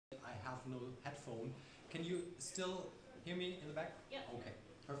have no headphone. Can you still hear me in the back? Yeah. Okay,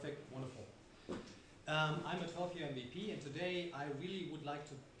 perfect, wonderful. I'm a 12-year MVP, and today I really would like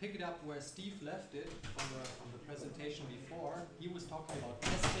to pick it up where Steve left it from the presentation before. He was talking about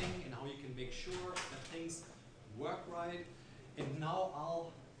testing and how you can make sure that things work right. And now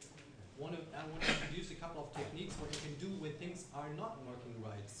I want to introduce a couple of techniques what you can do when things are not working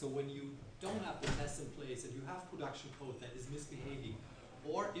right. So when you don't have the tests in place and you have production code that is misbehaving,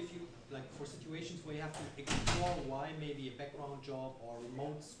 or if you, like for situations where you have to explore why maybe a background job or a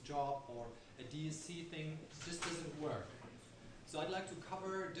remote job or a DSC thing just doesn't work. So I'd like to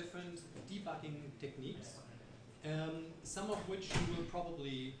cover different debugging techniques, some of which you will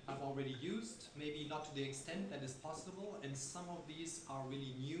probably have already used, maybe not to the extent that is possible, and some of these are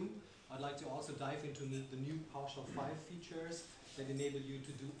really new. I'd like to also dive into the new PowerShell 5 features that enable you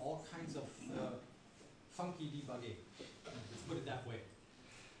to do all kinds of funky debugging. Let's put it that way.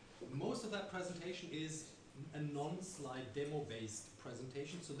 Most of that presentation is a non-slide demo-based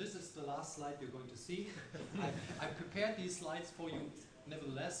presentation, so this is the last slide you're going to see. I've prepared these slides for you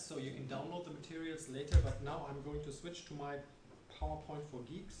nevertheless, so you can download the materials later, but now I'm going to switch to my PowerPoint for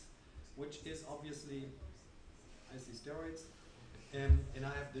Geeks, which is obviously, I see steroids, and I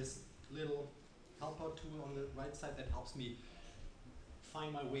have this little help-out tool on the right side that helps me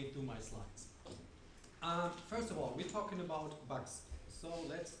find my way through my slides. First of all, we're talking about bugs. So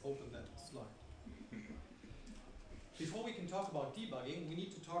let's open that slide. Before we can talk about debugging, we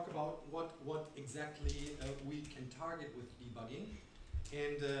need to talk about what exactly we can target with debugging.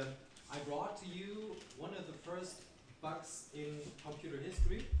 And I brought to you one of the first bugs in computer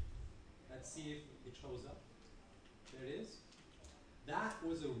history. Let's see if it shows up. There it is. That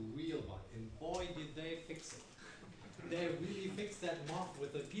was a real bug, and boy did they fix it. They really fixed that moth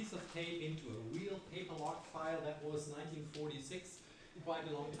with a piece of tape into a real paper log file. That was 1946. Quite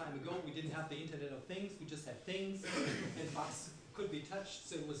a long time ago. We didn't have the Internet of Things, we just had things, and bugs could be touched,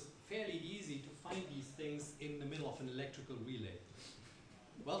 so it was fairly easy to find these things in the middle of an electrical relay.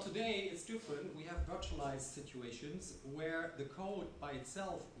 Well, today it's different. We have virtualized situations where the code by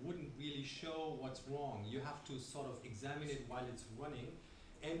itself wouldn't really show what's wrong. You have to sort of examine it while it's running,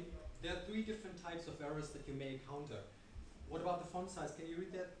 and there are three different types of errors that you may encounter. What about the font size? Can you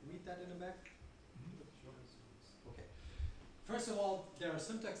read that in the back? First of all, there are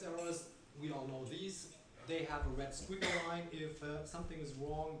syntax errors. We all know these. They have a red squiggle line if something is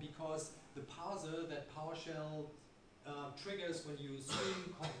wrong, because the parser that PowerShell triggers when you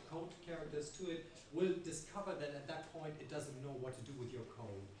stream code characters to it will discover that at that point it doesn't know what to do with your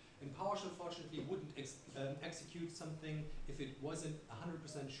code. And PowerShell fortunately wouldn't execute something if it wasn't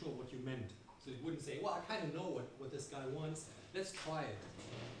 100% sure what you meant. So it wouldn't say, well, I kind of know what this guy wants. Let's try it.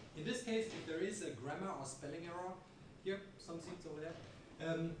 In this case, if there is a grammar or spelling error, here, some seats over there,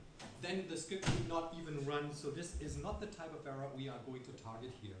 then the script would not even run. So this is not the type of error we are going to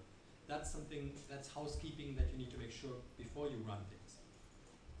target here. That's something, that's housekeeping that you need to make sure before you run things.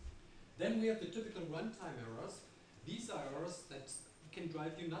 Then we have the typical runtime errors. These are errors that can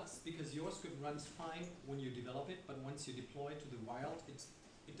drive you nuts because your script runs fine when you develop it, but once you deploy it to the wild,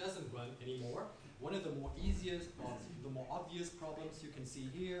 it doesn't run anymore. One of the more easiest or the more obvious problems you can see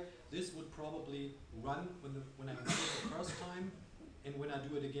here, this would probably run when I do it the first time, and when I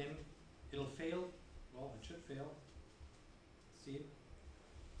do it again, it'll fail. Well, it should fail. See?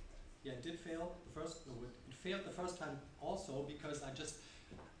 Yeah, it did fail the first. No, it failed the first time also because I just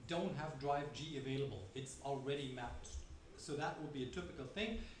don't have drive G available. It's already mapped. So that would be a typical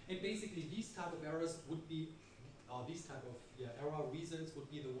thing. And basically, these type of errors would be these type of error reasons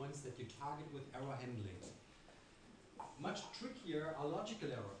would be the ones that you target with error handling. Much trickier are logical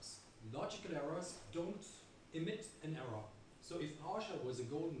errors. Logical errors don't emit an error. So if PowerShell was a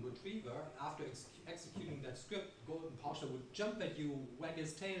golden retriever, after executing that script, golden PowerShell would jump at you, wag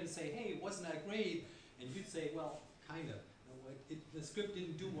his tail and say, hey, wasn't that great? And you'd say, well, kind of. The script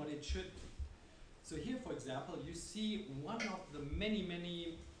didn't do what it should. So here, for example, you see one of the many,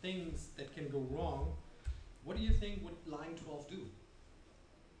 many things that can go wrong. What do you think would line 12 do?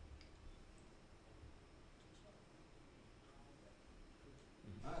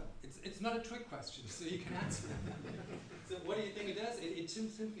 It's not a trick question, so you can answer that. So what do you think it does? It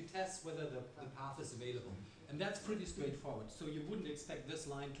simply tests whether the path is available. And that's pretty straightforward. So you wouldn't expect this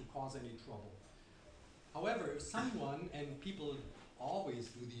line to cause any trouble. However, if someone, and people always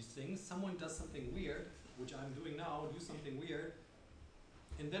do these things, someone does something weird, which I'm doing now, do something weird,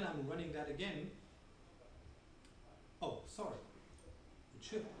 and then I'm running that again. Oh, sorry. It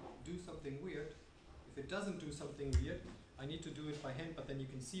should do something weird. If it doesn't do something weird, I need to do it by hand, but then you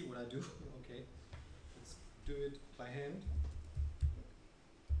can see what I do. Okay, let's do it by hand.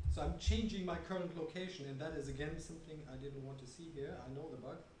 So So I'm changing my current location, and that is again something I didn't want to see here. I know the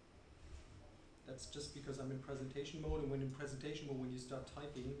bug. That's just because I'm in presentation mode, and when in presentation mode, when you start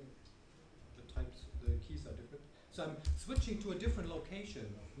typing, the keys are different. So I'm switching to a different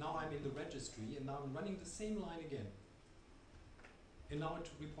location. Now I'm in the registry, and now I'm running the same line again. And now it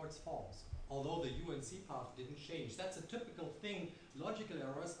reports false, although the UNC path didn't change. That's a typical thing. Logical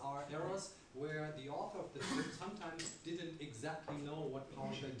errors are errors where the author of the script sometimes didn't exactly know what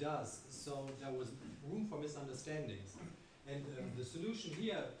PowerShell does, so there was room for misunderstandings. And the solution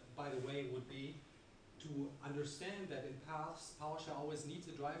here, by the way, would be to understand that in paths, PowerShell always needs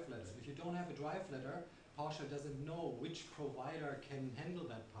a drive letter. If you don't have a drive letter, PowerShell doesn't know which provider can handle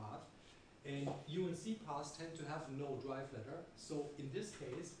that path. And UNC paths tend to have no drive letter. So in this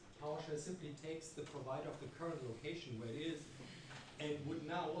case, PowerShell simply takes the provider of the current location where it is and would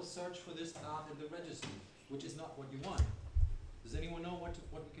now search for this path in the registry, which is not what you want. Does anyone know what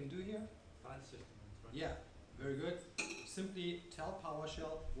we can do here? File system. Right? Yeah, very good. Simply tell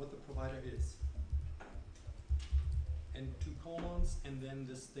PowerShell what the provider is. And 2 colons, and then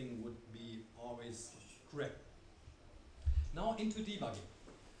this thing would be always correct. Now into debugging.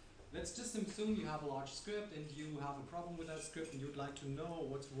 Let's just assume you have a large script and you have a problem with that script and you'd like to know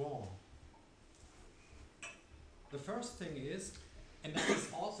what's wrong. The first thing is, and that is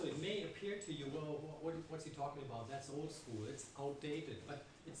also, it may appear to you, well, what's he talking about? That's old school, it's outdated, but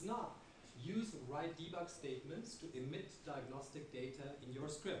it's not. Use the right debug statements to emit diagnostic data in your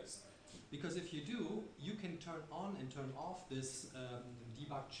scripts. Because if you do, you can turn on and turn off this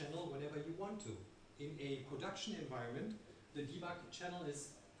debug channel whenever you want to. In a production environment, the debug channel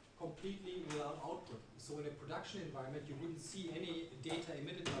is completely without output. So in a production environment, you wouldn't see any data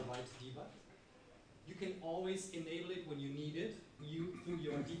emitted by write debug. You can always enable it when you need it through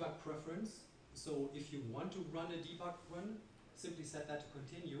your debug preference. So if you want to run a debug run, simply set that to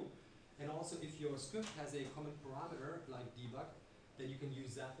continue. And also if your script has a common parameter like debug, then you can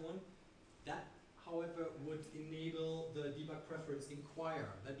use that one. That, however, would enable the debug preference inquire.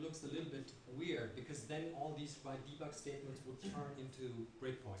 That looks a little bit weird because then all these write debug statements would turn into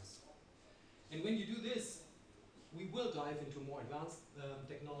breakpoints. And when you do this, we will dive into more advanced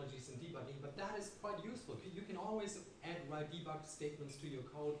technologies in debugging, but that is quite useful. You can always add write debug statements to your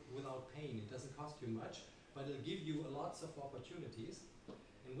code without pain. It doesn't cost you much, but it'll give you lots of opportunities.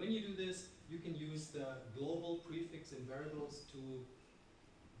 And when you do this, you can use the global prefix and variables to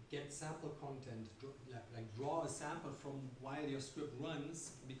get sample content, like draw a sample from while your script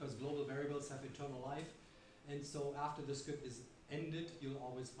runs, because global variables have eternal life. And so after the script is ended, you'll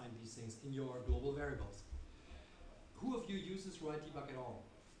always find these things in your global variables. Who of you uses write debug at all?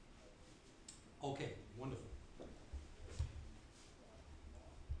 Okay, wonderful.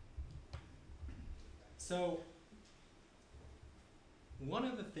 So one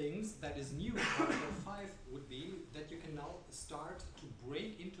of the things that is new in PowerShell 5 would be that you can now start to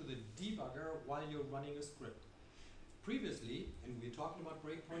break into the debugger while you're running a script. Previously, and we're talking about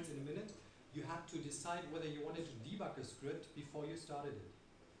breakpoints in a minute, you had to decide whether you wanted to debug a script before you started it.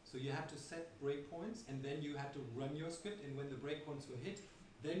 So you had to set breakpoints, and then you had to run your script, and when the breakpoints were hit,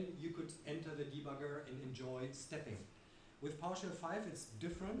 then you could enter the debugger and enjoy stepping. With PowerShell 5, it's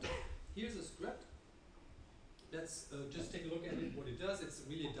different. Here's a script. Let's just take a look at it, what it does. It's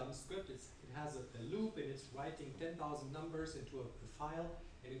really a dumb script. It has a loop, and it's writing 10,000 numbers into a file,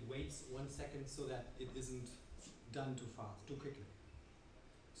 and it waits 1 second so that it isn't done too fast, too quickly.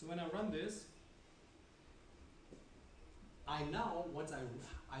 So when I run this, I now, once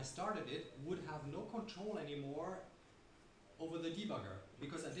I started it, would have no control anymore over the debugger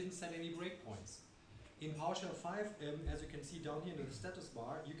because I didn't set any breakpoints. In PowerShell 5, as you can see down here in the status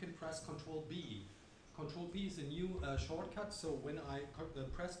bar, you can press Control B. Control B is a new shortcut, so when I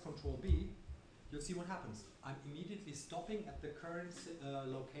press Control B, you'll see what happens. I'm immediately stopping at the current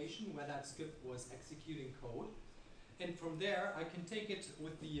location where that script was executing code. And from there, I can take it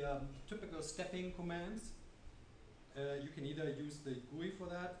with the typical stepping commands. You can either use the GUI for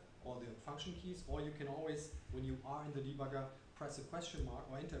that or the function keys, or you can always, when you are in the debugger, press a question mark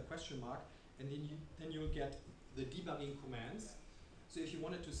or enter a question mark, and then you'll get the debugging commands. So if you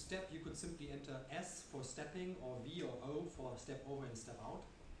wanted to step, you could simply enter S for stepping or V or O for step over and step out.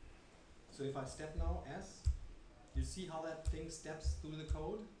 So if I step now, S, you see how that thing steps through the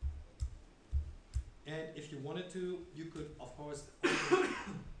code. And if you wanted to, you could, of course,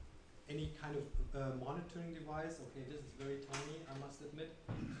 any kind of monitoring device. Okay, this is very tiny, I must admit.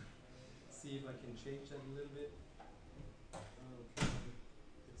 See if I can change that a little bit. Okay,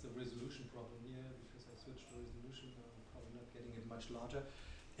 it's a resolution problem here because I switched to resolution. I'm probably not getting it much larger.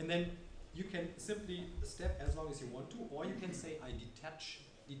 And then you can simply step as long as you want to, or you can say I detach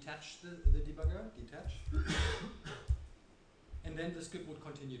detach the debugger, detach, and then the script would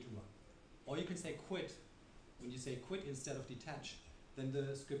continue to run. Or you can say quit. When you say quit instead of detach, then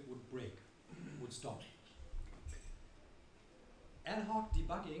the script would break, would stop. Ad hoc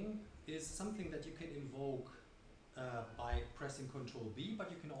debugging is something that you can invoke by pressing Control B,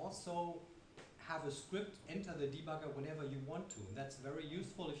 but you can also have a script enter the debugger whenever you want to. And that's very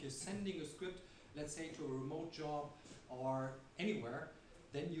useful if you're sending a script, let's say to a remote job or anywhere,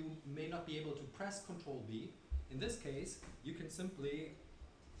 then you may not be able to press Control B. In this case, you can simply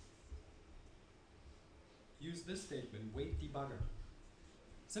use this statement, wait debugger.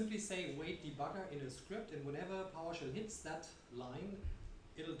 Simply say wait debugger in a script, and whenever PowerShell hits that line,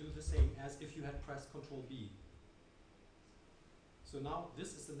 it'll do the same as if you had pressed Control B. So now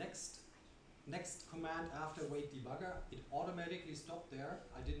this is the next command after wait debugger. It automatically stopped there.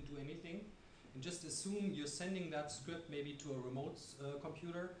 I didn't do anything. And just assume you're sending that script maybe to a remote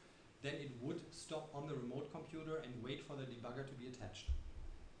computer, then it would stop on the remote computer and wait for the debugger to be attached.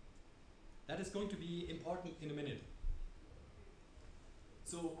 That is going to be important in a minute.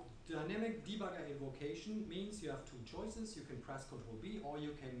 So dynamic debugger invocation means you have two choices. You can press Control B, or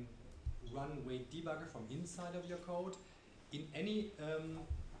you can run wait debugger from inside of your code. In any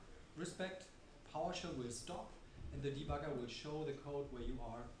respect, PowerShell will stop and the debugger will show the code where you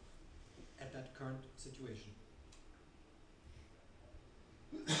are at that current situation.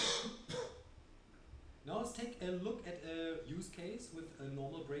 Now let's take a look at a use case with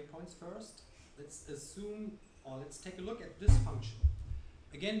normal breakpoints first. Let's assume, or let's take a look at this function.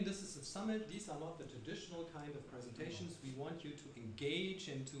 Again, this is a summit. These are not the traditional kind of presentations. We want you to engage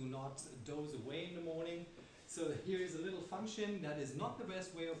and to not doze away in the morning. So here is a little function that is not the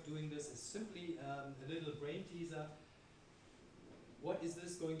best way of doing this. It's simply a little brain teaser. What is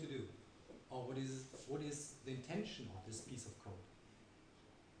this going to do? Or what is the intention of this piece of code?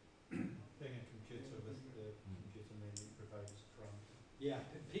 Ping a computer with the computer mainly provides from. Yeah,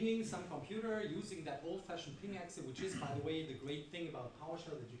 pinging some computer using that old-fashioned ping exe, which is, by the way, the great thing about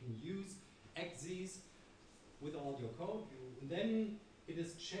PowerShell, that you can use exes with all your code. And then it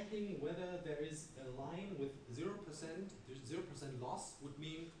is checking whether there is a line with 0%. 0% loss would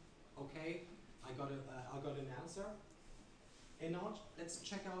mean, okay, I got an answer. And now let's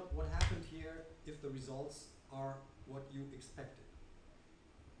check out what happened here if the results are what you expected.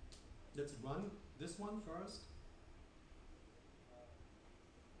 Let's run this one first.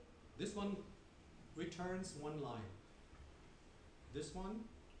 This one returns one line. This one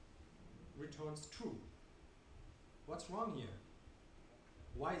returns true. What's wrong here?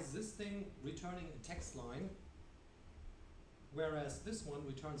 Why is this thing returning a text line, whereas this one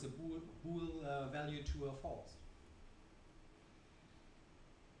returns a bool value true or false?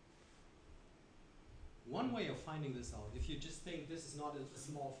 One way of finding this out, if you just think this is not a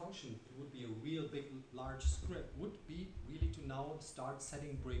small function, it would be a real big, large script, would be really to now start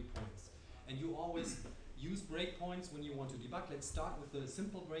setting breakpoints. And you always use breakpoints when you want to debug. Let's start with the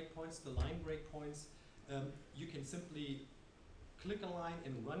simple breakpoints, the line breakpoints. You can simply click a line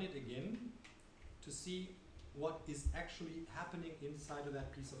and run it again to see what is actually happening inside of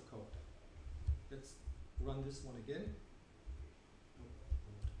that piece of code. Let's run this one again. I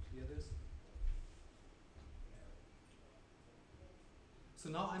want to clear this. So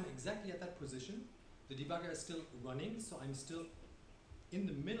now I'm exactly at that position. The debugger is still running, so I'm still in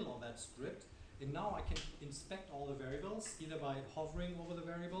the middle of that script. And now I can inspect all the variables, either by hovering over the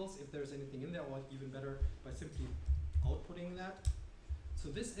variables, if there's anything in there, or even better, by simply outputting that. So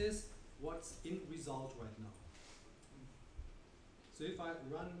this is what's in result right now. So if I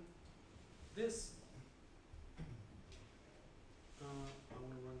run this, I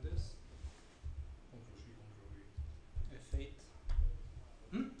want to run this. F8.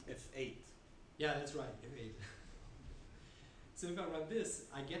 F8. Yeah, that's right, F8. So if I run this,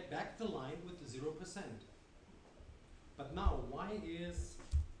 I get back the line with the 0%. But now, why is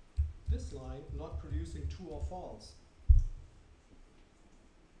this line not producing true or false?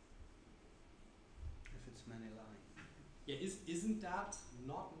 If it's many lines. Yeah, isn't that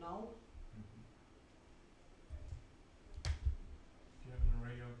not now? You have an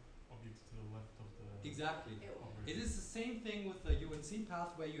array of objects to the left of the... Exactly. It is the same thing with the UNC path,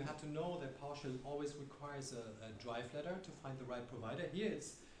 where you have to know that PowerShell always requires a drive letter to find the right provider. Here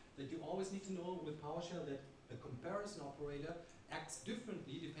it's that you always need to know with PowerShell that a comparison operator acts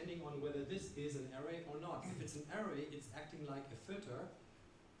differently depending on whether this is an array or not. If it's an array, it's acting like a filter,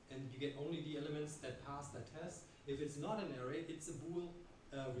 and you get only the elements that pass that test. If it's not an array, it's a bool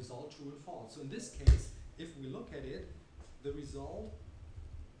result, true and false. So in this case, if we look at it, the result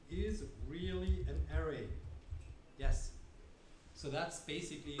is really an array. Yes? So that's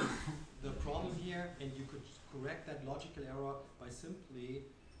basically the problem here, and you could correct that logical error by simply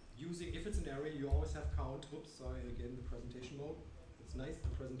using, if it's an array, you always have count. Oops, sorry, again, the presentation mode. It's nice, the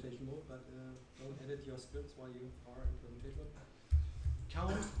presentation mode, but don't edit your scripts while you are in presentation mode.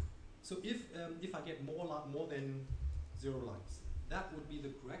 Count. So if I get more than 0 lines, that would be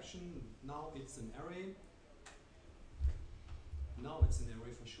the correction. Now it's an array. Now it's an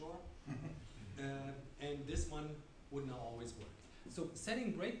array for sure. And this one would now always work. So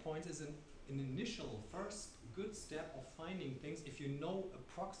setting breakpoints is an initial first good step of finding things if you know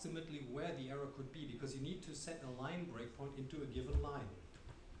approximately where the error could be, because you need to set a line breakpoint into a given line.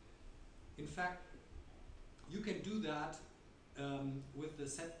 In fact, you can do that with the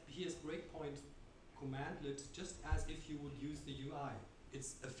set PS breakpoint commandlet just as if you would use the UI.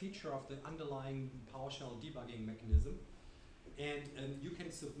 It's a feature of the underlying PowerShell debugging mechanism. And you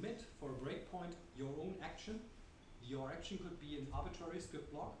can submit for a breakpoint your own action. Your action could be an arbitrary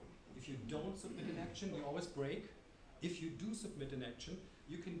script block. If you don't submit an action, you always break. If you do submit an action,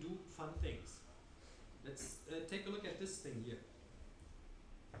 you can do fun things. Let's take a look at this thing here.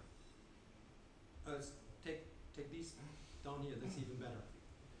 Take these down here, that's even better.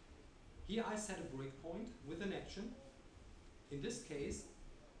 Here I set a breakpoint with an action. In this case,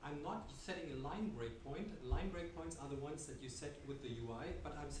 I'm not setting a line breakpoint. Line breakpoints are the ones that you set with the UI,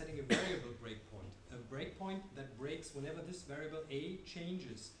 but I'm setting a variable breakpoint. A breakpoint that breaks whenever this variable A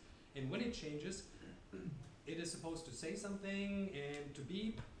changes. And when it changes, it is supposed to say something and to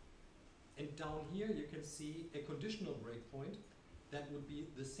beep. And down here you can see a conditional breakpoint that would be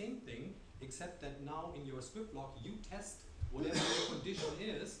the same thing, except that now in your script block you test whatever your condition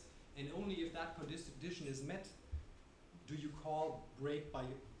is, and only if that condition is met do you call break by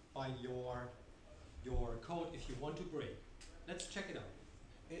your code if you want to break. Let's check it out.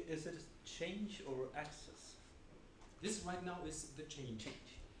 Is it change or access? This right now is the change.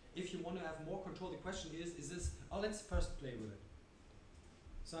 If you want to have more control, the question is this, let's first play with it.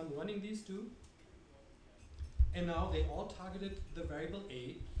 So I'm running these two, and now they all targeted the variable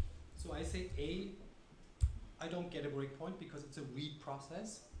A. So I say A, I don't get a breakpoint because it's a read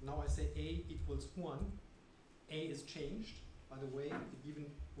process. Now I say A equals 1. A is changed. By the way, it even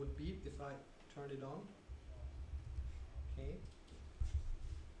would beep if I turn it on. Okay.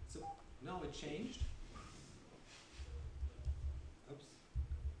 So now it changed. Oops.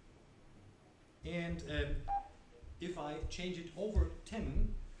 And if I change it over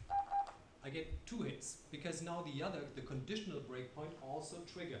 10, I get 2 hits, because now the conditional breakpoint also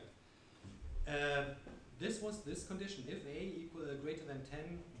triggered. This was this condition: if A equal greater than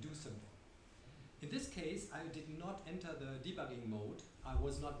 10, do something. In this case, I did not enter the debugging mode. I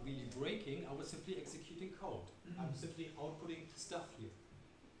was not really breaking. I was simply executing code. I'm simply outputting stuff here.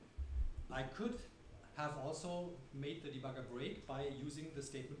 I could have also made the debugger break by using the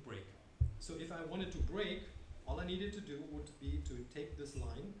statement break. So if I wanted to break, all I needed to do would be to take this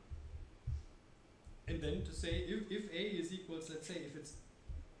line and then to say if A is equals, let's say if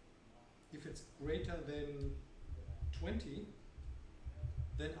it's greater than 20,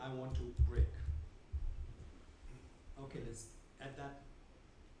 then I want to break. Okay, let's add that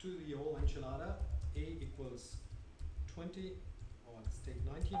to the whole enchilada. A equals 20, or let's take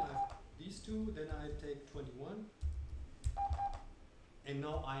 19. I have these two, then I take 21. And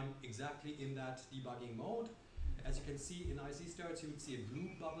now I'm exactly in that debugging mode. As you can see in IC starts, you would see a blue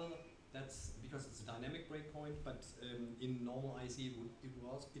bubble. That's because it's a dynamic breakpoint, but in normal IC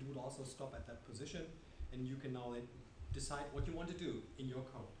it would also stop at that position, and you can now decide what you want to do in your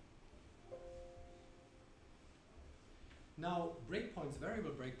code. Now, breakpoints,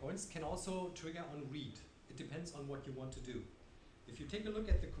 variable breakpoints, can also trigger on read. It depends on what you want to do. If you take a look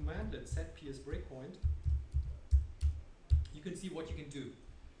at the commandlet set PS breakpoint, you can see what you can do.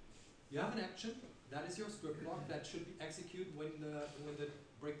 You have an action, that is your script block, that should be executed when the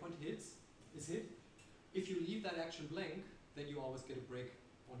breakpoint is hit. If you leave that action blank, then you always get a break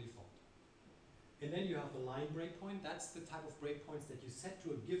on default. And then you have the line breakpoint. That's the type of breakpoints that you set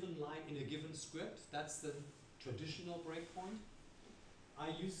to a given line in a given script. That's the traditional breakpoint. I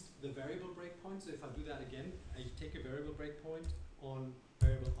used the variable breakpoint, so if I do that again, I take a variable breakpoint on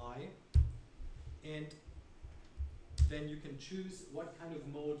variable I, and then you can choose what kind of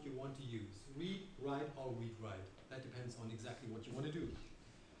mode you want to use. Read, write, or read, write. That depends on exactly what you want to do.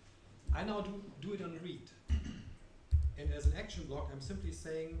 I now do it on read. And as an action block, I'm simply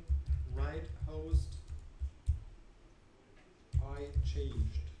saying write host I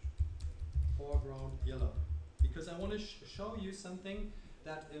changed foreground yellow. Because I want to show you something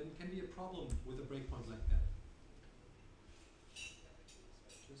that can be a problem with a breakpoint like that.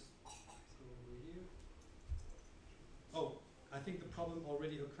 Just go over here. Oh, I think the problem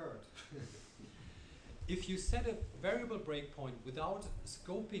already occurred. If you set a variable breakpoint without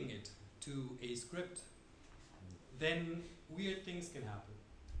scoping it to a script, then weird things can happen.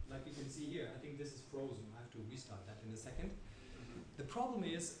 Like you can see here, I think this is frozen. I have to restart that in a second. The problem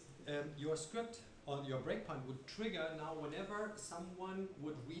is your script or your breakpoint would trigger now whenever someone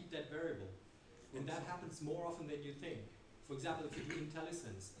would read that variable. And that happens more often than you think. For example, if you do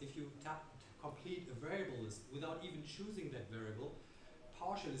IntelliSense, if you complete a variable list without even choosing that variable,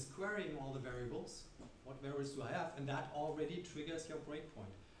 PowerShell is querying all the variables. What variables do I have? And that already triggers your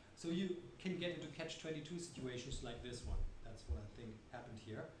breakpoint. So you can get into catch-22 situations like this one. That's what I think happened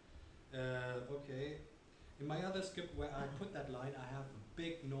here. Okay. In my other script where I put that line, I have a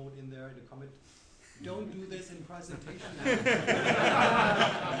big note in there in the comment. Don't do this in presentation.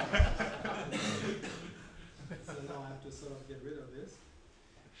 So now I have to sort of get rid of this.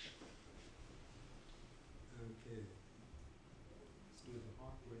 Okay. Let's do it the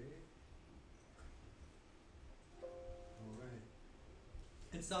hard way. Alright.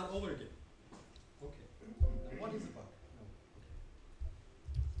 And start over again. Okay. Now what is the bug? No.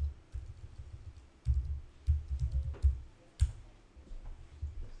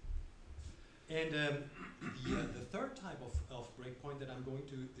 Okay. And the third type of breakpoint that I'm going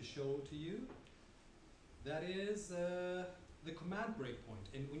to show to you, that is the command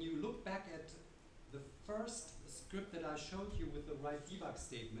breakpoint. And when you look back at the first script that I showed you with the write debug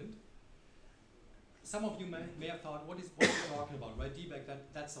statement, some of you may have thought, what are you talking about? Write debug,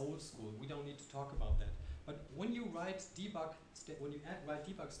 that's old school. We don't need to talk about that. But when you write debug, when you add write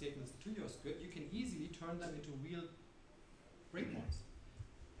debug statements to your script, you can easily turn them into real breakpoints.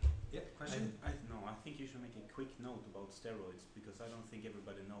 Yeah, question? No, I think you should make a quick note about steroids because I don't think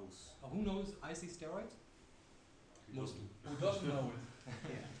everybody knows. Who knows IC steroids? Mostly. Who doesn't know it?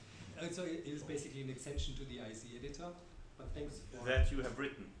 Yeah. So it is basically an extension to the IC editor. But thanks for That you have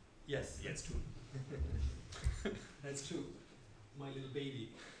written. Yes, that's true. That's true. My little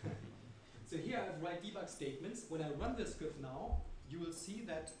baby. So here I have write debug statements. When I run the script now, you will see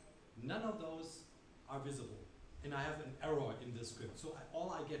that none of those are visible. And I have an error in the script. So all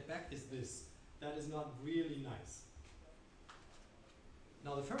I get back is this. That is not really nice.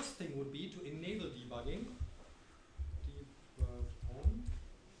 Now the first thing would be to enable debugging. Debug on.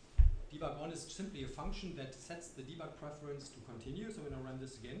 Debug on is simply a function that sets the debug preference to continue. So when I run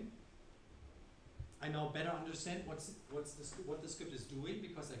this again, I now better understand what the script is doing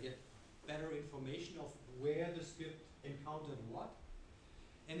because I get better information of where the script encountered what.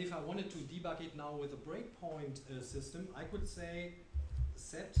 And if I wanted to debug it now with a breakpoint system, I could say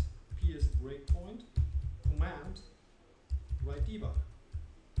set ps breakpoint command write debug.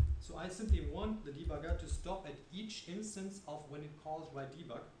 So I simply want the debugger to stop at each instance of when it calls write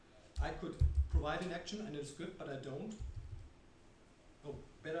debug. I could provide an action and a script, but I don't. Oh,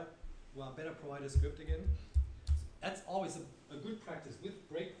 better provide a script again. That's always a good practice.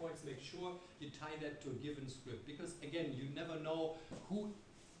 With breakpoints, make sure you tie that to a given script. Because again, you never know who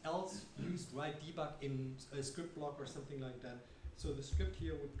else used write debug in a script block or something like that. So the script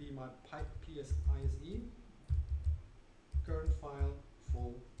here would be my psise current file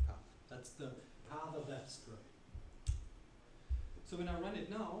full path. That's the path of that script. So when I run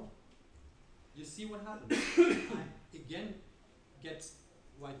it now, you see what happens. I again get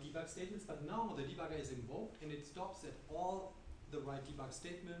write debug statements, but now the debugger is invoked and it stops at all the write debug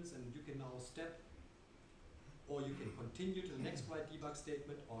statements, and you can now step, or you can continue to the next write debug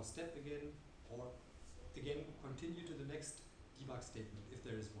statement, or step again, or again continue to the next debug statement if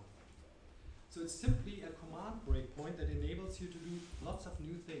there is one. So it's simply a command breakpoint that enables you to do lots of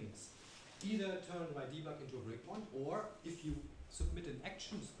new things. Either turn write debug into a breakpoint, or if you submit an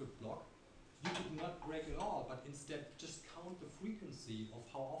action script block, you could not break at all, but instead just count the frequency of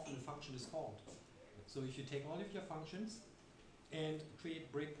how often a function is called. So if you take all of your functions and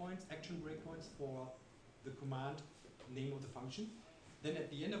create breakpoints, action breakpoints for the command name of the function, then at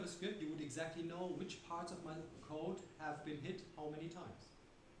the end of a script you would exactly know which parts of my code have been hit how many times.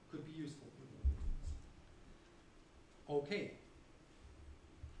 Could be useful. Okay.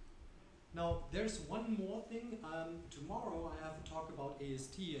 Now there's one more thing. Tomorrow I have to talk about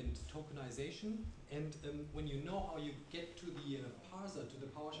AST and tokenization, and when you know how you get to the parser, to the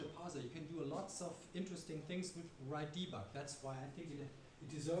PowerShell parser, you can do lots of interesting things with write debug. That's why I think it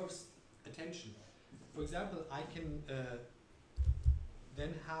deserves attention. For example, I can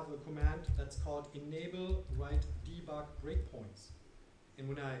then have a command that's called enable write debug breakpoints. And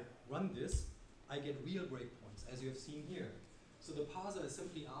when I run this, I get real breakpoints, as you have seen here. So the parser is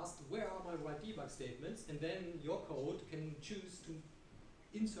simply asked, where are my write debug statements? And then your code can choose to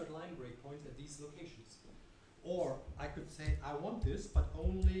insert line breakpoints at these locations. Or I could say I want this, but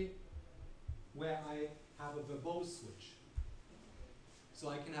only where I have a verbose switch. So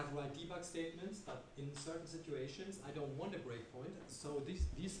I can have write debug statements, but in certain situations I don't want a breakpoint. So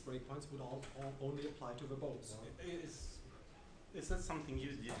these breakpoints would all only apply to verbose. Is that something you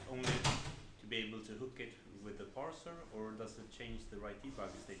did only to be able to hook it with the parser, or does it change the write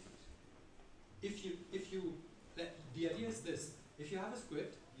debug statements? The idea is this: if you have a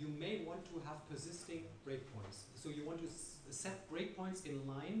script, you may want to have persisting breakpoints. So you want to set breakpoints in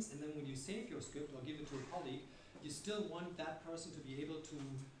lines, and then when you save your script or give it to a colleague, you still want that person to be able to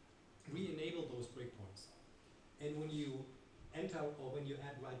re-enable those breakpoints. And when you enter or when you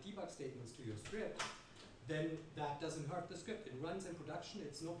add write debug statements to your script, then that doesn't hurt the script. It runs in production,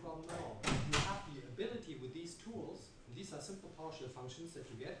 it's no problem at all. You have the ability with these tools, and these are simple PowerShell functions that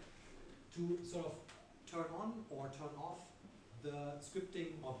you get, to sort of turn on or turn off the scripting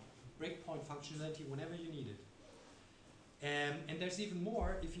or breakpoint functionality whenever you need it. And there's even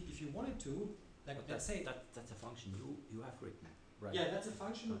more if you wanted to, like But let's say that's a function you have written, right? yeah, that's a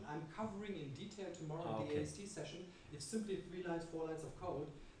function I'm covering in detail tomorrow in the AST session. It's simply 3 lines, 4 lines of code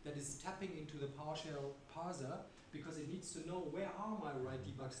that is tapping into the PowerShell parser because it needs to know where are my write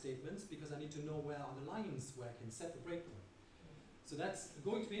debug statements, because I need to know where are the lines where I can set the breakpoint. So that's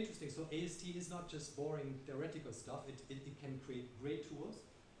going to be interesting. So AST is not just boring theoretical stuff, it can create great tools.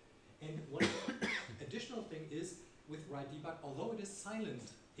 And one additional thing is with write debug, although it is silent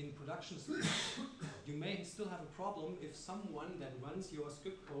in production scripts, you may still have a problem if someone that runs your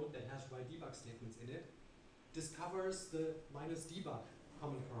script code that has write debug statements in it discovers the -debug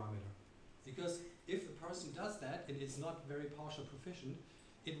common parameter. Because if a person does that and is not very PowerShell proficient,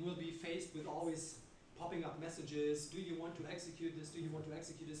 it will be faced with always popping up messages, do you want to execute this, do you want to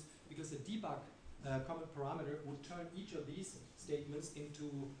execute this, because the debug common parameter would turn each of these statements into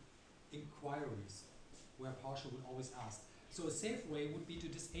inquiries where PowerShell would always ask. So a safe way would be to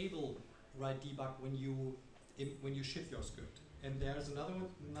disable write debug when you ship your script. And there's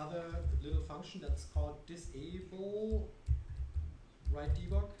another little function that's called disable write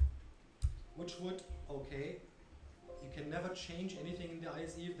debug, which would, you can never change anything in the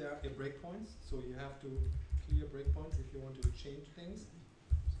ISE if there are breakpoints, so you have to clear breakpoints if you want to change things.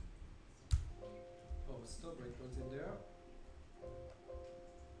 Oh, still breakpoints in there.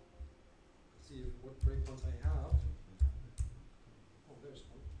 See what breakpoints I have. Oh, there's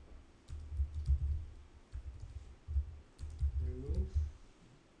one. Remove.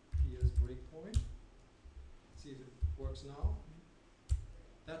 Here's breakpoint. See if it works now.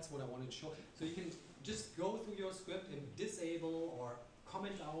 That's what I wanted to show. So you can just go through your script and disable or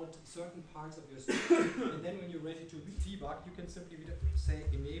comment out certain parts of your script. And then when you're ready to debug, you can simply say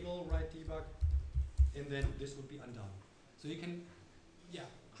enable write debug, and then this would be undone. So you can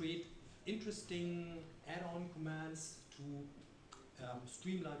create interesting add-on commands to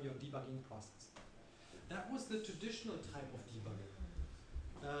streamline your debugging process. That was the traditional type of debugging.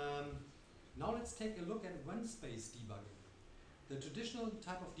 Now let's take a look at run-space debugging. The traditional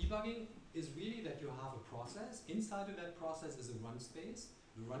type of debugging is really that you have a process. Inside of that process is a run space.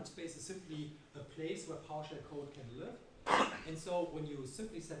 The run space is simply a place where PowerShell code can live. And so when you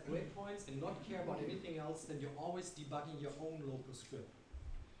simply set breakpoints and not care about anything else, then you're always debugging your own local script.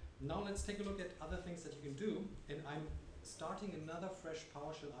 Now let's take a look at other things that you can do. And I'm starting another fresh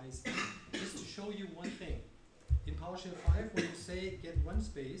PowerShell ISE just to show you one thing. In PowerShell 5, when you say get run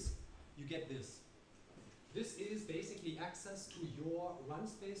space, you get this. This is basically access to your run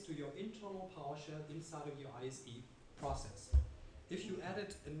space, to your internal PowerShell inside of your ISE process. If you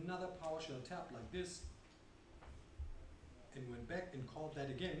added another PowerShell tab like this and went back and called that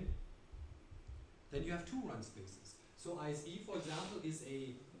again, then you have 2 run spaces. So ISE, for example, is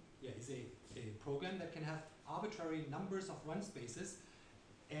a program that can have arbitrary numbers of run spaces.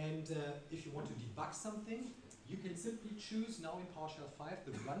 And if you want to debug something, you can simply choose now in PowerShell 5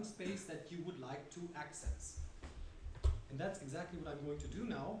 the run space that you would like to access. And that's exactly what I'm going to do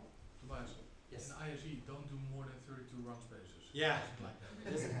now. Tobias, Yes. in ISE, don't do more than 32 run spaces. Yeah. Like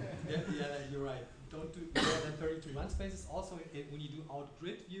that. Yeah, you're right. Don't do more than 32 run spaces. Also, when you do out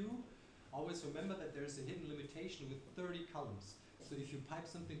grid view, always remember that there's a hidden limitation with 30 columns. So if you pipe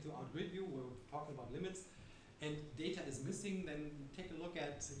something to out grid view, we're talking about limits, and data is missing, then take a look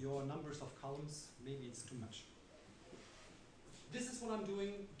at your numbers of columns. Maybe it's too much. This is what I'm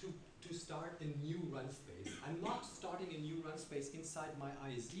doing to start a new run space. I'm not starting a new run space inside my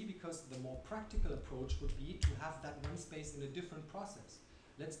ISE because the more practical approach would be to have that run space in a different process.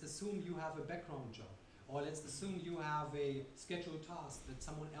 Let's assume you have a background job, or let's assume you have a scheduled task that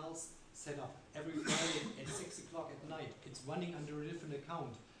someone else set up every Friday at 6 o'clock at night. It's running under a different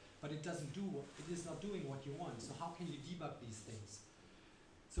account. but it doesn't do it is not doing what you want. So how can you debug these things?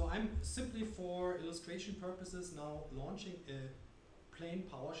 So I'm simply, for illustration purposes, now launching a plain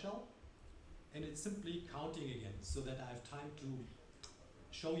PowerShell, and it's simply counting again, so that I have time to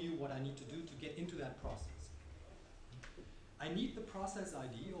show you what I need to do to get into that process. I need the process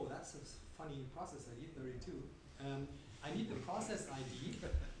ID. Oh, that's a funny process ID, 32. I need the process ID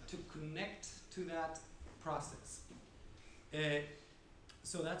to connect to that process.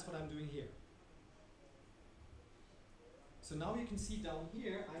 So that's what I'm doing here. So now you can see down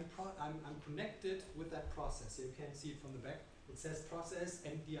here, I'm connected with that process. So you can see it from the back. It says process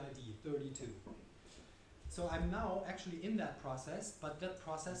and the ID, 32. So I'm now actually in that process, but that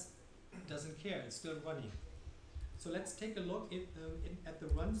process doesn't care. It's still running. So let's take a look at the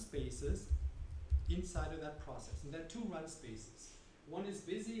run spaces inside of that process. And there are two run spaces. One is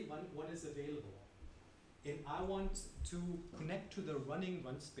busy, one is available. And I want to connect to the running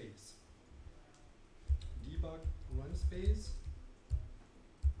run space. Debug run space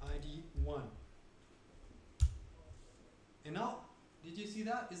ID 1. And now, did you see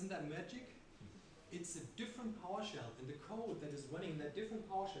that? Isn't that magic? It's a different PowerShell, and the code that is running in that different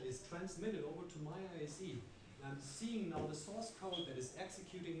PowerShell is transmitted over to my ISE. I'm seeing now the source code that is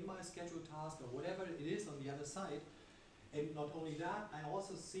executing in my scheduled task or whatever it is on the other side. And not only that, I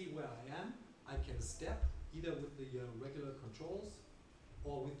also see where I am. I can step either with the regular controls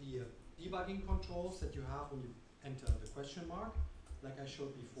or with the debugging controls that you have when you enter the question mark, like I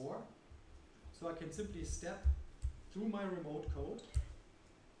showed before. So I can simply step through my remote code.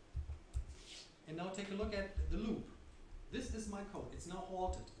 And now take a look at the loop. This is my code. It's now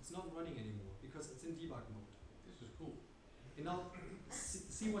halted. It's not running anymore because it's in debug mode. This is cool. And now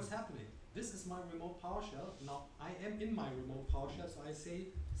see what's happening. This is my remote PowerShell. Now I am in my remote PowerShell, so I say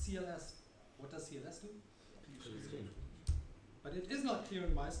CLS. What does CLS do? But it is not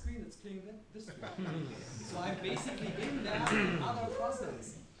clearing my screen, it's clearing this screen. So I'm basically in that other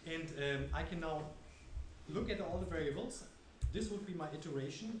process. And I can now look at all the variables. This would be my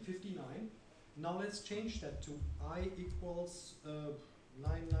iteration, 59. Now let's change that to I equals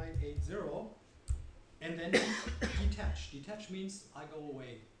 9980. And then detach. Detach means I go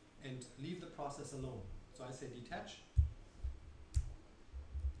away and leave the process alone. So I say detach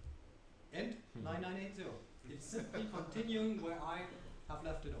and 9980. It's simply continuing where I have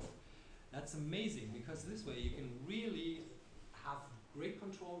left it off. That's amazing, because this way you can really have great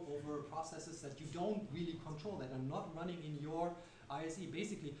control over processes that you don't really control, that are not running in your ISE.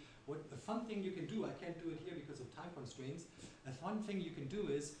 Basically, what a fun thing you can do, I can't do it here because of time constraints, a fun thing you can do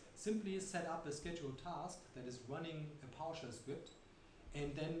is simply set up a scheduled task that is running a PowerShell script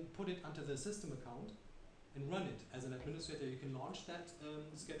and then put it onto the system account and run it. As an administrator, you can launch that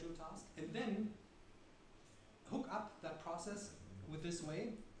scheduled task and then hook up that process with this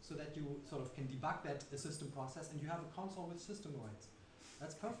way so that you sort of can debug that system process and you have a console with system rights.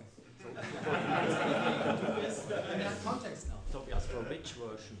 That's perfect. So you can do this in that context now. Tobias, for which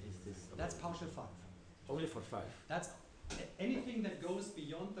version is this? That's PowerShell 5. Only for 5. That's anything that goes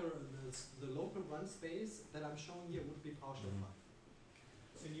beyond the local run space that I'm showing here would be PowerShell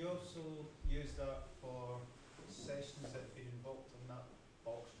 5. Can you also use that for sessions that have been invoked in that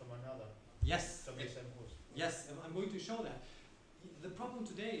box from another Yes. WSM host? Yes, I'm going to show that. The problem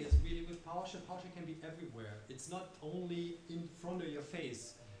today is really with PowerShell, PowerShell can be everywhere. It's not only in front of your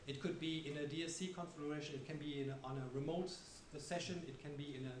face. It could be in a DSC configuration, it can be on a remote session, it can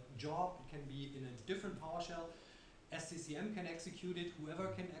be in a job, it can be in a different PowerShell. SCCM can execute it, whoever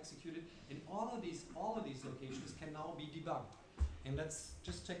can execute it, and all of these locations can now be debugged. And let's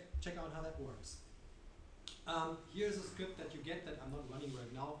just check out how that works. Here's a script that you get that I'm not running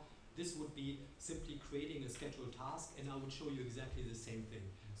right now. This would be simply creating a scheduled task, and I would show you exactly the same thing.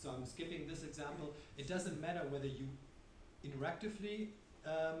 So I'm skipping this example. It doesn't matter whether you interactively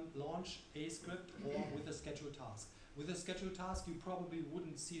launch a script or with a scheduled task. With a scheduled task, you probably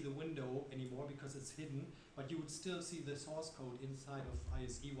wouldn't see the window anymore because it's hidden, but you would still see the source code inside of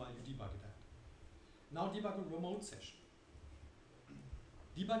ISE while you debug it. Now debug a remote session.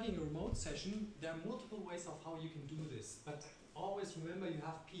 Debugging a remote session, there are multiple ways of how you can do this, but always remember you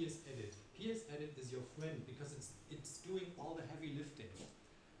have PS-edit. PS-edit is your friend because it's doing all the heavy lifting.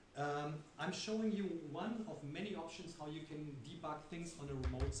 I'm showing you one of many options how you can debug things on a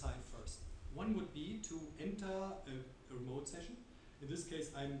remote side first. One would be to enter a remote session. In this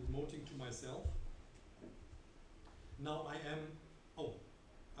case, I'm remoting to myself. Now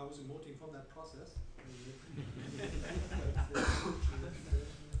I was remoting from that process.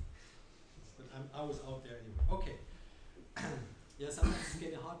 But I was out there anyway. Okay. Yeah, sometimes it's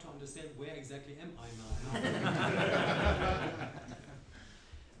getting hard to understand where exactly am I now.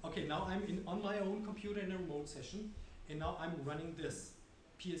 Okay, now I'm on my own computer in a remote session, and now I'm running this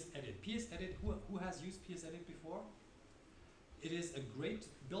psedit. Psedit, who has used psedit before? It is a great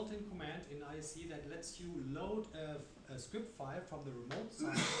built-in command in ISE that lets you load a script file from the remote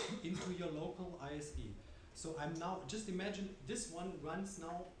side into your local ISE. So I'm now, just imagine this one runs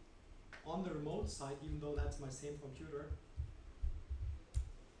now on the remote side, even though that's my same computer.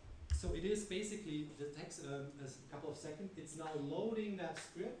 So it is basically, it takes a couple of seconds. It's now loading that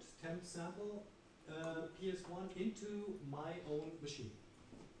script, temp sample PS1 into my own machine.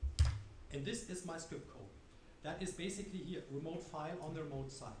 And this is my script code. That is basically here, remote file on the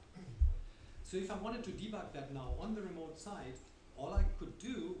remote side. So if I wanted to debug that now on the remote side, all I could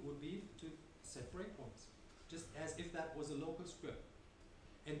do would be to set breakpoints, just as if that was a local script.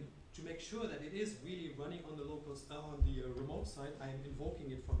 And to make sure that it is really running on the local, on the remote side, I am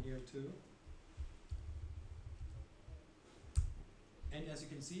invoking it from here too. And as you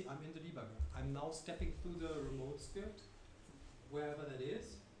can see, I'm in the debugger. I'm now stepping through the remote script, wherever that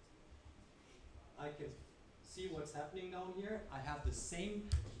is. I can see what's happening down here. I have the same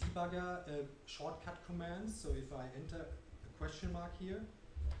debugger shortcut commands. So if I enter a question mark here,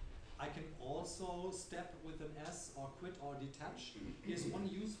 I can also step with an S or quit or detach. Here's one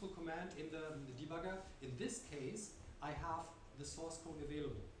useful command in the debugger. In this case, I have the source code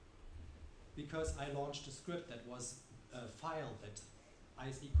available because I launched a script that was a file that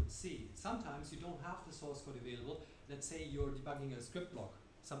ISE could see. Sometimes you don't have the source code available. Let's say you're debugging a script block,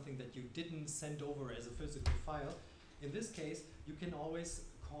 something that you didn't send over as a physical file. In this case, you can always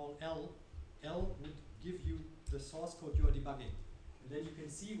call L. L would give you the source code you are debugging. And then you can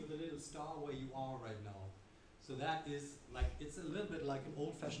see with a little star where you are right now. So that is like, it's a little bit like an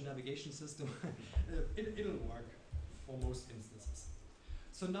old-fashioned navigation system. It'll work for most instances.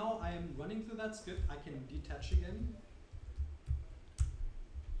 So now I am running through that script. I can detach again.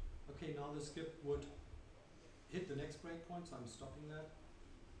 Okay, now the script would hit the next breakpoint, so I'm stopping that.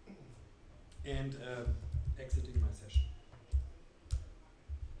 And exiting my session.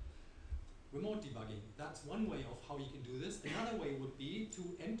 Remote debugging, that's one way of how you can do this. Another way would be to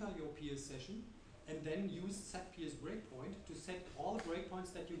enter your PS session and then use set PS breakpoint to set all the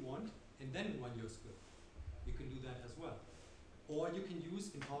breakpoints that you want and then run your script. You can do that as well. Or you can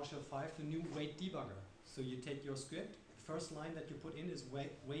use in PowerShell 5 the new wait debugger. So you take your script, the first line that you put in is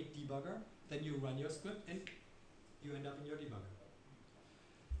wait debugger, then you run your script and you end up in your debugger.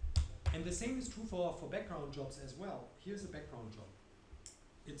 And the same is true for background jobs as well. Here's a background job.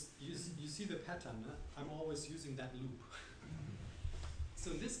 It's, you see the pattern, I'm always using that loop.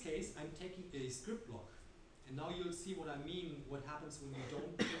 So in this case, I'm taking a script block. And now you'll see what I mean, what happens when you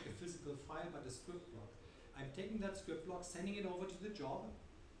don't take a physical file but a script block. I'm taking that script block, sending it over to the job,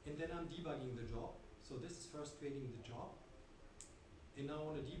 and then I'm debugging the job. So this is first creating the job. And now I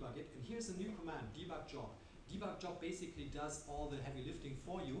want to debug it. And here's a new command, debug job. Debug job basically does all the heavy lifting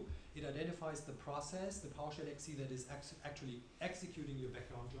for you. It identifies the process, the PowerShell exe that is actually executing your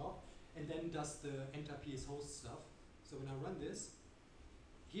background job, and then does the enter PS host stuff. So when I run this,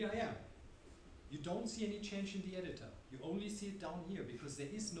 here I am. You don't see any change in the editor. You only see it down here because there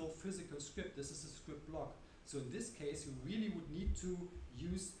is no physical script. This is a script block. So in this case, you really would need to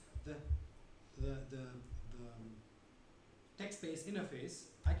use the text-based interface.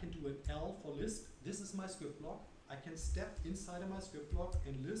 I can do an L for list. This is my script block. I can step inside of my script block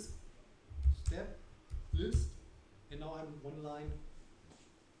and list, step, list, and now I'm one line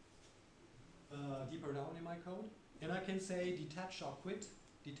deeper down in my code. And I can say detach or quit.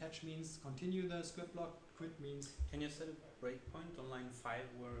 Detach means continue the script block, quit means... Can you set a breakpoint on line 5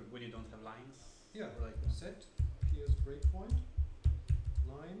 when you don't have lines? Yeah, like set PS breakpoint,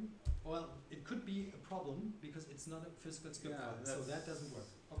 line. Well, it could be a problem because it's not a physical script file, so that doesn't work.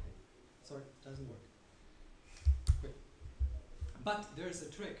 Okay, sorry, doesn't work. Quit. But there's a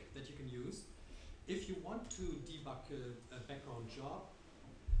trick that you can use. If you want to debug a background job,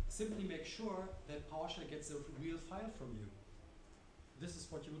 simply make sure that PowerShell gets a real file from you. This is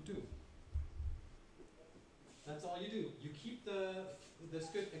what you would do. That's all you do. You keep the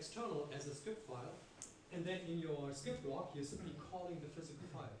script external as a script file, and then in your script block, you're simply calling the physical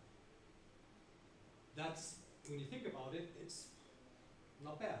file. That's, when you think about it, it's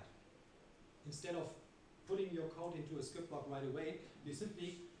not bad. Instead of putting your code into a script block right away, you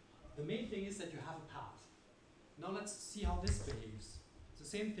simply, the main thing is that you have a path. Now let's see how this behaves. It's the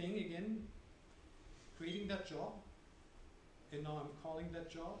same thing again, creating that job, and now I'm calling that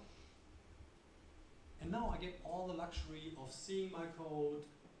job. And now I get all the luxury of seeing my code,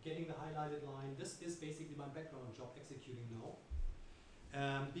 getting the highlighted line. This is basically my background job executing now.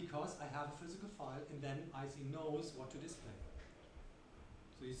 Because I have a physical file and then IC knows what to display.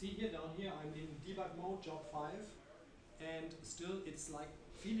 So you see here, down here, I'm in debug mode, job 5, and still it's like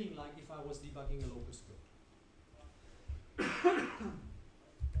feeling like if I was debugging a local script.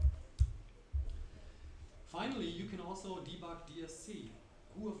 Finally, you can also debug DSC.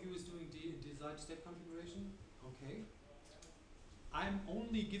 Who of you is doing desired state configuration? Okay. I'm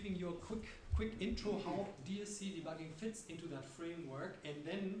only giving you a quick intro how DSC debugging fits into that framework, and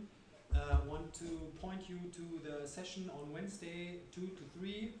then want to point you to the session on Wednesday 2 to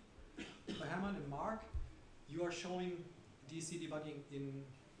 3 by Hermann and Mark. You are showing DSC debugging in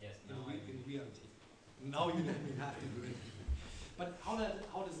reality. Now you don't even have to do it. But how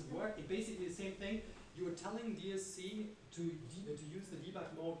does it work? It's basically the same thing. You are telling DSC to use the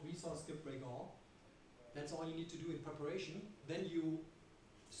debug mode resource skip break all. That's all you need to do in preparation. Then you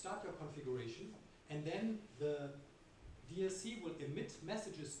start your configuration, and then the DSC will emit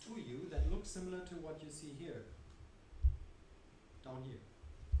messages to you that look similar to what you see here, down here.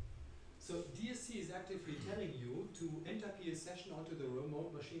 So DSC is actively telling you to enter PS session onto the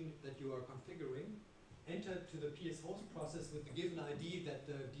remote machine that you are configuring, enter to the PS host process with the given ID that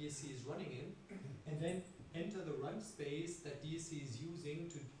the DSC is running in, and then enter the run space that DSC is using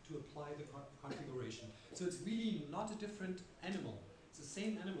to apply the configuration. So it's really not a different animal. It's the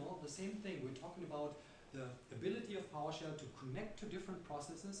same animal, the same thing. We're talking about the ability of PowerShell to connect to different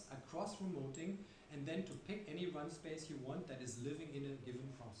processes across remoting, and then to pick any run space you want that is living in a given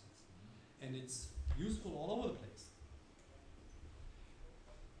process. And it's useful all over the place.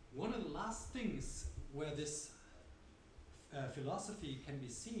 One of the last things where this philosophy can be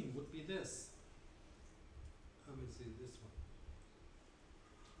seen would be this. Let me see this one.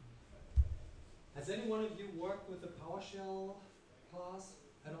 Has any one of you worked with a PowerShell class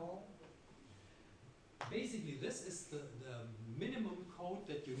at all? Basically, this is the minimum code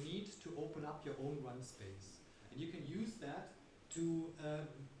that you need to open up your own run space. And you can use that to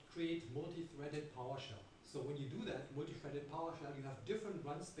create multi-threaded PowerShell. So when you do that, multi-threaded PowerShell, you have different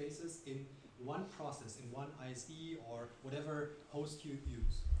run spaces in one process, in one ISE or whatever host you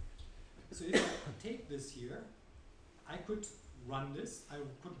use. So if I take this here, I could run this. I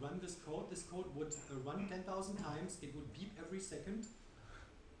could run this code. This code would run 10,000 times. It would beep every second.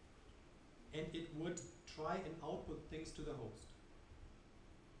 And it would try and output things to the host.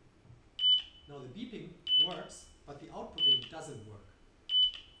 Now the beeping works, but the outputting doesn't work.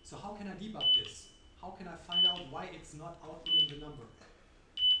 So how can I debug this? How can I find out why it's not outputting the number?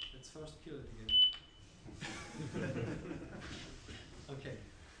 Let's first kill it again. Okay.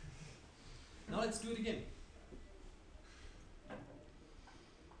 Now let's do it again.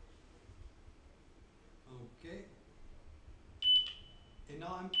 Okay. And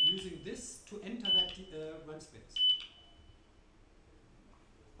now I'm using this to enter that run space.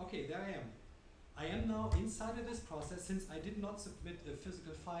 Okay, there I am. I am now inside of this process. Since I did not submit a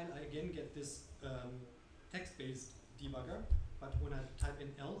physical file, I again get this text-based debugger. But when I type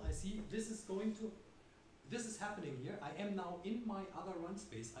in L, I see this is happening here. I am now in my other run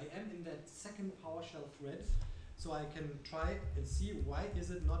space. I am in that second PowerShell thread. So I can try and see why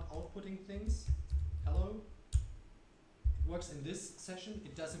is it not outputting things. Hello? It works in this session.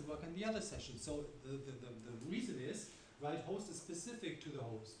 It doesn't work in the other session. So the reason is, write host is specific to the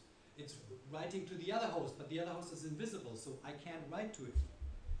host. It's writing to the other host, but the other host is invisible, so I can't write to it.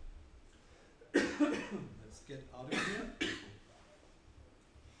 Let's get out of here.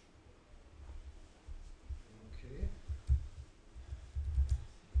 Okay.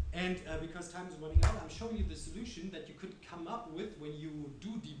 And because time is running out, I'm showing you the solution that you could come up with when you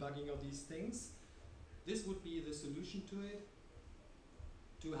do debugging of these things. This would be the solution to it.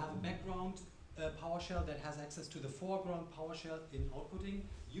 To have a background PowerShell that has access to the foreground PowerShell in outputting.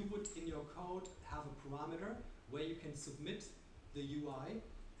 You would, in your code, have a parameter where you can submit the UI,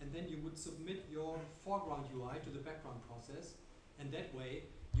 and then you would submit your foreground UI to the background process, and that way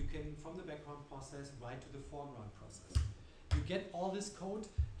you can, from the background process, write to the foreground process. You get all this code.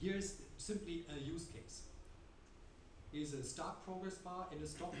 Here's simply a use case. Here's a start progress bar and a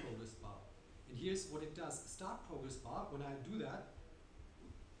stop progress bar. And here's what it does. Start progress bar, when I do that,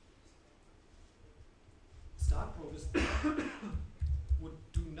 start progress bar would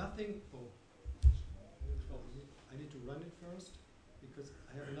do nothing. Oh, I need to run it first because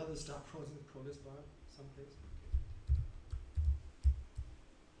I have another start progress bar someplace.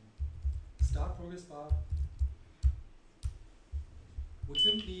 Start progress bar would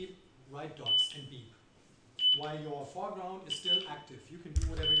simply write dots and beep while your foreground is still active. You can do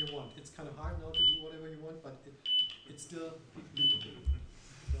whatever you want. It's kind of hard now to do whatever you want, but it's still looping.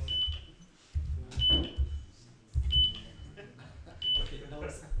 Okay, now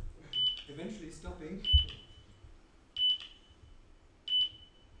it's eventually stopping.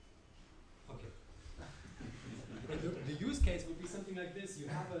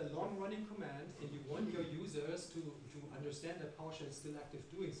 a long-running command and you want your users to understand that PowerShell is still active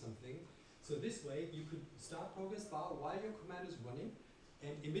doing something, so this way you could start progress bar while your command is running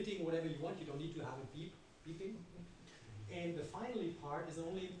and emitting whatever you want. You don't need to have it beeping. And the finally part is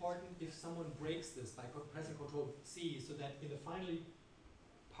only important if someone breaks this by pressing Control C, so that in the finally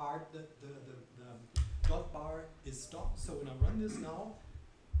part the dot bar is stopped. So when I run this now,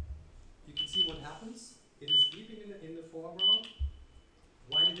 you can see what happens. It is beeping in the foreground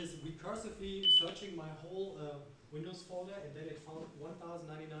while it is recursively searching my whole Windows folder, and then it found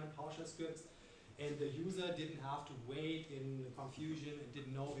 1099 PowerShell scripts, and the user didn't have to wait in confusion and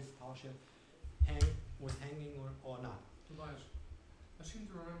didn't know if PowerShell was hanging or not. Tobias, I seem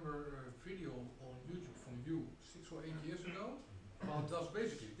to remember a video on YouTube from you 6 or 8 years ago about does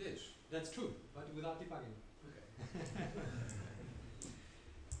basically this. That's true, but without debugging. Okay.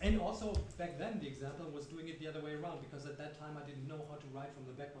 And also back then the example was doing it the other way around, because at that time I didn't know how to write from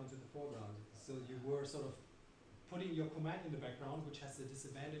the background to the foreground. So you were sort of putting your command in the background, which has the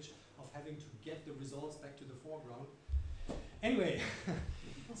disadvantage of having to get the results back to the foreground. Anyway,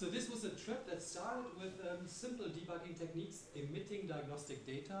 so this was a trip that started with simple debugging techniques, emitting diagnostic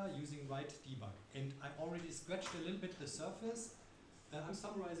data using write debug. And I already scratched a little bit the surface. I'm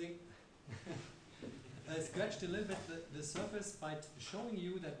summarizing. I scratched a little bit the surface by showing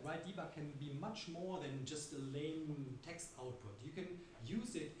you that write debug can be much more than just a lame text output. You can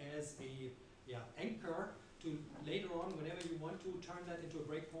use it as a anchor to later on, whenever you want to, turn that into a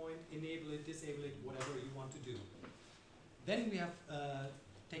breakpoint, enable it, disable it, whatever you want to do. Then we have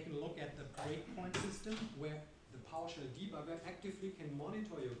taken a look at the breakpoint system, where the PowerShell debugger actively can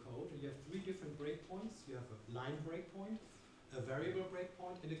monitor your code. And you have 3 different breakpoints. You have a line breakpoint, a variable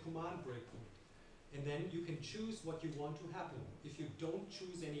breakpoint, and a command breakpoint. And then you can choose what you want to happen. If you don't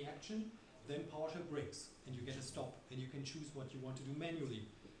choose any action, then PowerShell breaks and you get a stop, and you can choose what you want to do manually.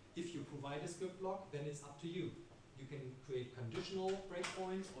 If you provide a script block, then it's up to you. You can create conditional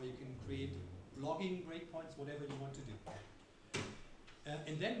breakpoints, or you can create logging breakpoints, whatever you want to do.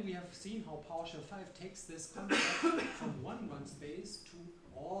 And then we have seen how PowerShell 5 takes this concept from one run space to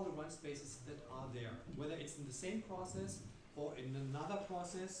all the run spaces that are there, whether it's in the same process or in another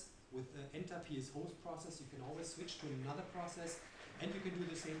process. With the enter ps host process, you can always switch to another process, and you can do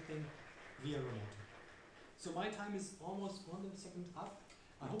the same thing via remote. So my time is almost 1 second up.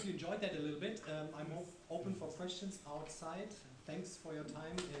 I hope you enjoyed that a little bit. I'm open for questions outside. Thanks for your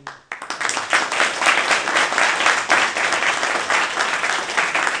time, and